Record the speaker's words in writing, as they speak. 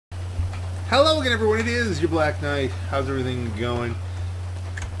Hello again, everyone. It is your Black Knight. How's everything going?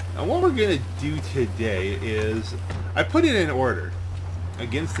 Now, what we're going to do today is I put in an order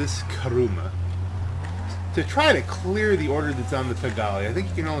against this Karuma to try to clear the order that's on the Pigalle. I think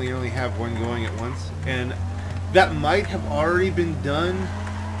you can only have one going at once, and that might have already been done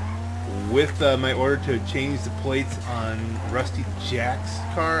with my order to change the plates on Rusty Jack's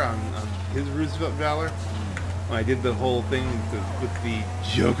car on his Roosevelt Valor. When I did the whole thing with the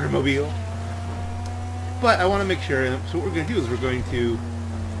Jokermobile. But I want to make sure, so what we're going to do is we're going to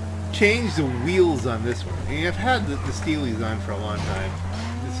change the wheels on this one. And I've had the Steelies on for a long time.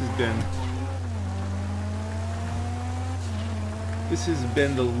 This has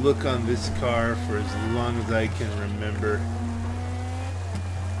been the look on this car for as long as I can remember.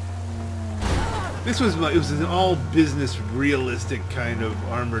 It was an all business, realistic kind of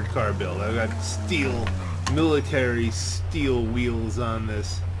armored car build. I've got military steel wheels on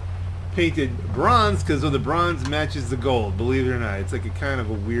this. Painted bronze because the bronze matches the gold, believe it or not. It's like a kind of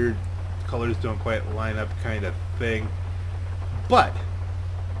a weird, colors don't quite line up kind of thing. But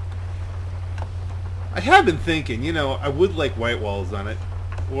I have been thinking, I would like white walls on it,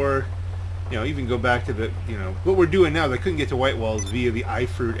 or even go back to the, what we're doing now is I couldn't get to white walls via the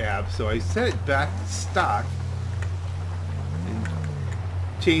iFruit app, so I set it back to stock and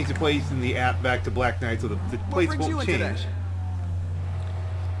changed the plates in the app back to Black Knight so the plates won't change.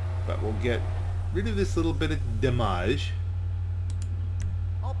 But we'll get rid of this little bit of damage.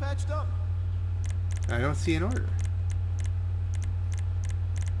 All patched up. I don't see an order.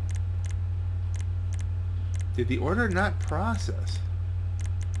 Did the order not process?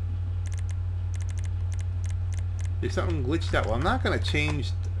 There's something glitched out. Well, I'm not going to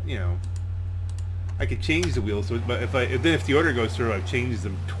change, I could change the wheels, but if the order goes through, I've changed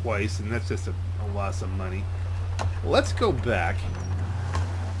them twice, and that's just a loss of money. Let's go back.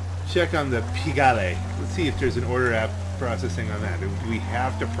 Check on the Pigalle. Let's see if there's an order app processing on that. Do we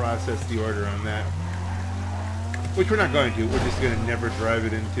have to process the order on that? Which we're not going to. We're just going to never drive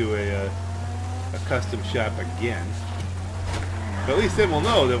it into a custom shop again. But at least then we'll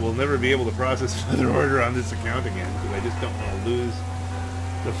know that we'll never be able to process another order on this account again, because I just don't want to lose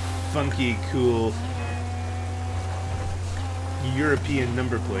the funky, cool European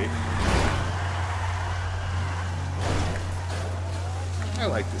number plate. I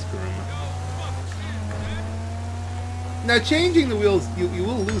like this Karuma. Now, changing the wheels, you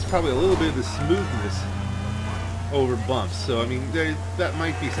will lose probably a little bit of the smoothness over bumps. So, I mean, that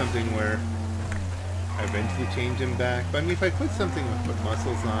might be something where I eventually change them back. But, I mean, if I put something with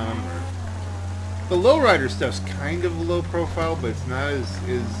muscles on them, or... The lowrider stuff's kind of low profile, but it's not as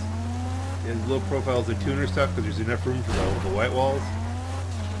low profile as the tuner stuff, because there's enough room for the white walls.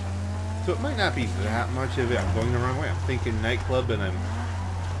 So it might not be that much of it. I'm going the wrong way. I'm thinking nightclub, and I'm...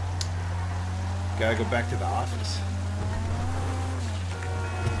 Gotta go back to the office.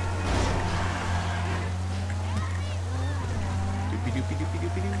 Doopy doopy doopy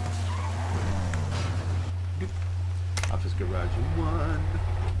doopy doo. Doop. Office garage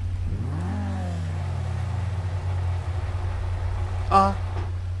 1.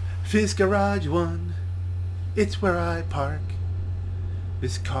 Office garage 1. It's where I park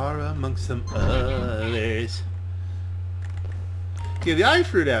this car amongst some others. Yeah, the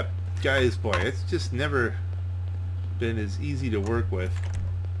iFruit app, guys, boy, it's just never been as easy to work with.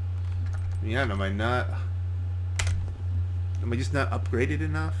 I mean, I don't know, am I just not upgraded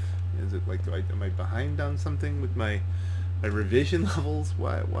enough? Is it like, am I behind on something with my revision levels?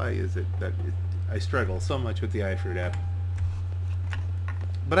 Why is it that I struggle so much with the iFruit app?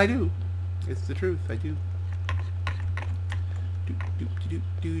 But I do. It's the truth. I do.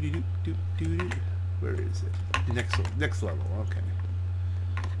 Where is it? Next level. Okay.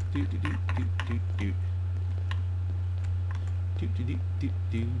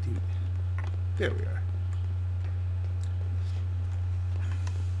 There we are.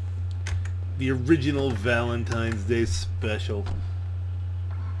 The original Valentine's Day special.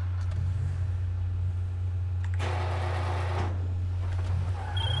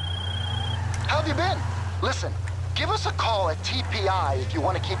 How have you been? Listen, give us a call at TPI if you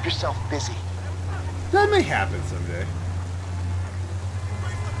want to keep yourself busy. That may happen someday.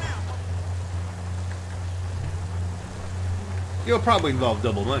 It'll probably involve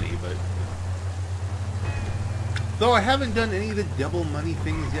double money, but... Though I haven't done any of the double money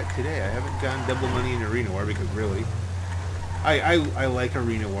things yet today. I haven't gone double money in Arena War because really... I like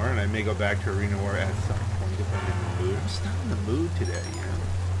Arena War, and I may go back to Arena War at some point if I'm in the mood. I'm just not in the mood today,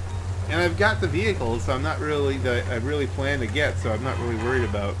 And I've got the vehicles, so I'm not really... I really plan to get, so I'm not really worried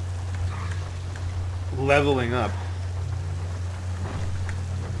about leveling up.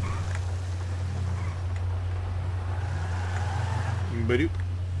 Badoop.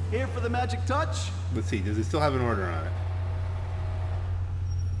 Here for the magic touch? Let's see, does it still have an order on it?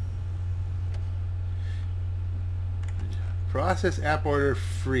 Process app order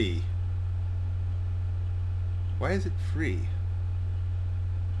free. Why is it free?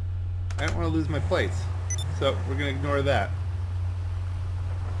 I don't want to lose my plates. So we're going to ignore that.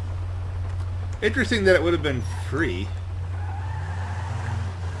 Interesting that it would have been free.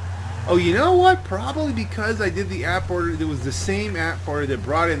 Oh, you know what? Probably because I did the app order, it was the same app order that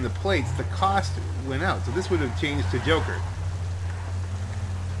brought in the plates, the cost went out. So this would have changed to Joker.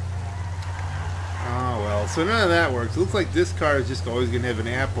 Oh, well, so none of that works. It looks like this car is just always going to have an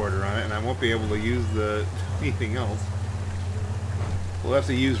app order on it, and I won't be able to use anything else. We'll have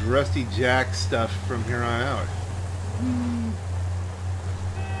to use Rusty Jack stuff from here on out.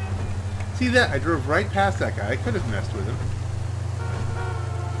 See that? I drove right past that guy. I could have messed with him.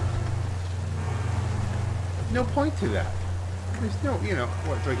 No point to that. There's no, you know,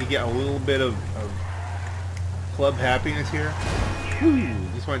 what, so I could get a little bit of club happiness here. Whew,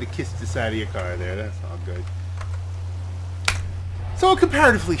 just wanted to kiss the side of your car there. That's all good. So a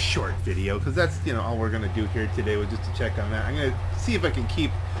comparatively short video, because that's, you know, all we're going to do here today was just to check on that. I'm going to see if I can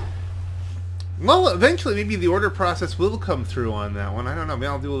keep... Well, eventually maybe the order process will come through on that one. I don't know. Maybe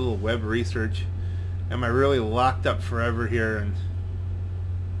I'll do a little web research. Am I really locked up forever here? And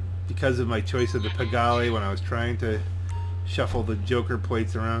because of my choice of the Pigalle when I was trying to shuffle the Joker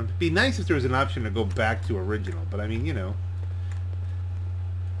plates around. It'd be nice if there was an option to go back to original, but I mean, you know.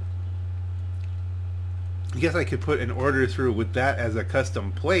 I guess I could put an order through with that as a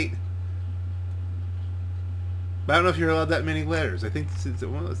custom plate. But I don't know if you're allowed that many letters. I think this is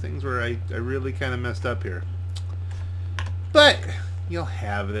one of those things where I really kind of messed up here. But you'll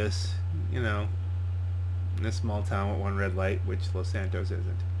have this, you know, in a small town with one red light, which Los Santos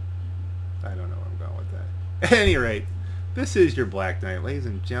isn't. I don't know where I'm going with that. At any rate, this is your Black Knight. Ladies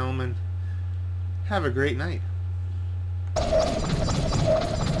and gentlemen, have a great night.